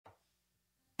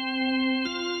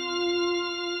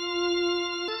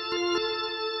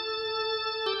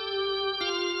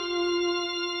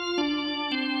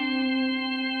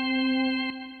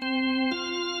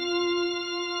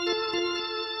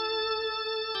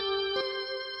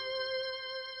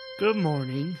Good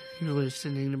morning. You're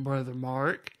listening to Brother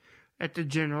Mark at the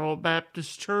General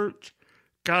Baptist Church,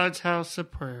 God's House of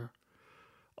Prayer.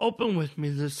 Open with me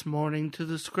this morning to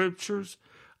the Scriptures.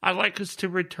 I'd like us to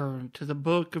return to the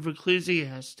book of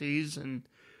Ecclesiastes, and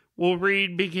we'll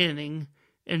read beginning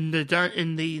in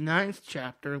the ninth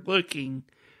chapter, looking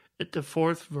at the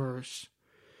fourth verse.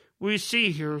 We see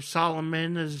here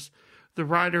Solomon as the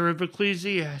writer of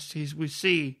Ecclesiastes. We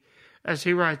see as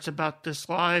he writes about this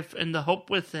life and the hope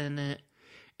within it,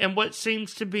 and what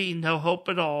seems to be no hope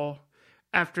at all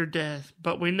after death.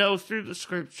 But we know through the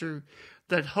Scripture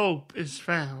that hope is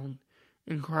found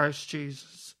in Christ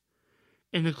Jesus.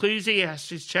 In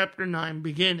Ecclesiastes chapter 9,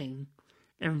 beginning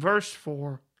in verse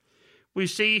 4, we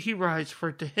see he writes,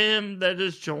 "For to him that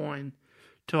is joined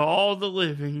to all the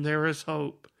living there is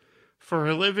hope. For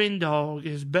a living dog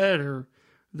is better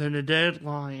than a dead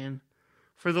lion.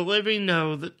 For the living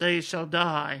know that they shall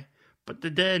die, but the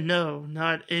dead know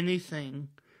not anything,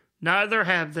 neither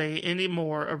have they any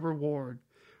more a reward,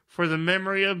 for the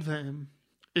memory of them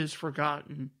is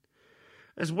forgotten."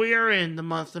 As we are in the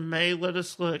month of May, let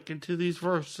us look into these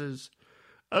verses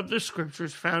of the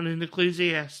Scriptures found in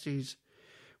Ecclesiastes.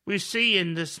 We see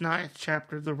in this ninth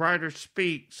chapter the writer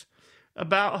speaks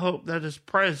about hope that is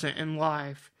present in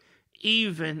life,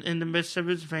 even in the midst of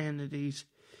its vanities.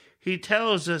 He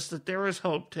tells us that there is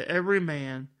hope to every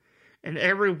man and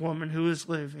every woman who is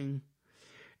living.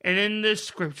 And in this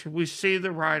scripture, we see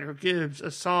the writer gives a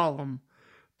solemn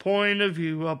point of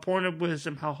view, a point of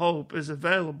wisdom, how hope is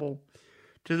available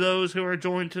to those who are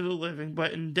joined to the living.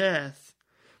 But in death,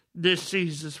 this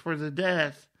ceases, for the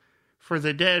dead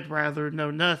know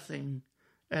nothing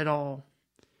at all.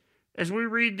 As we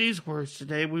read these words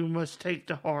today, we must take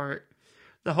to heart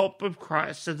the hope of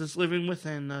Christ that is living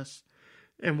within us.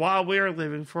 And while we are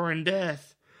living, for in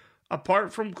death,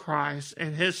 apart from Christ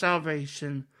and his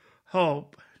salvation,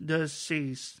 hope does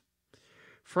cease.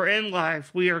 For in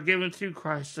life, we are given through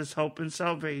Christ this hope and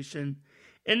salvation.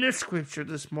 In this scripture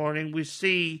this morning, we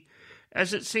see,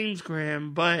 as it seems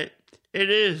grim, but it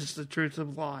is the truth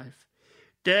of life.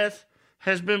 Death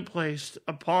has been placed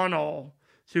upon all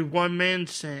through one man's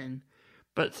sin,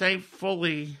 but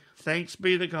thanks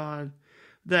be to God,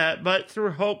 that but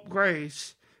through hope,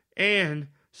 grace, and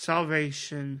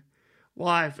salvation,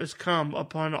 life has come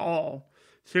upon all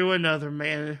through another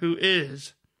man who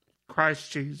is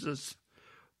Christ Jesus.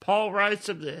 Paul writes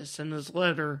of this in his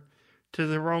letter to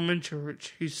the Roman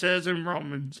church. He says in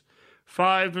Romans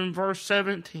 5 and verse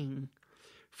 17,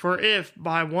 "For if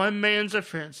by one man's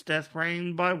offense death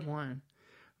reigned by one,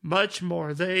 much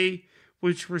more they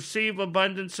which receive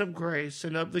abundance of grace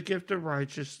and of the gift of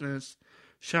righteousness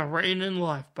shall reign in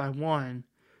life by one,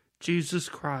 Jesus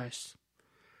Christ."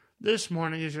 This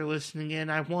morning, as you're listening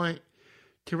in, I want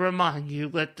to remind you,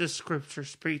 let this scripture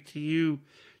speak to you,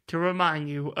 to remind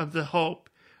you of the hope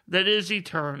that is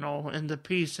eternal and the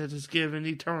peace that is given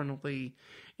eternally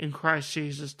in Christ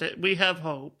Jesus, that we have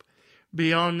hope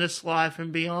beyond this life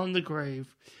and beyond the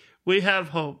grave. We have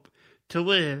hope to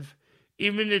live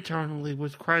even eternally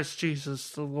with Christ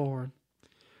Jesus the Lord.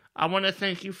 I want to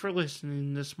thank you for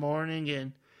listening this morning,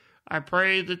 and I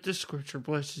pray that this scripture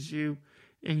blesses you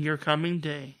in your coming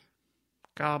day.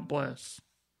 God bless.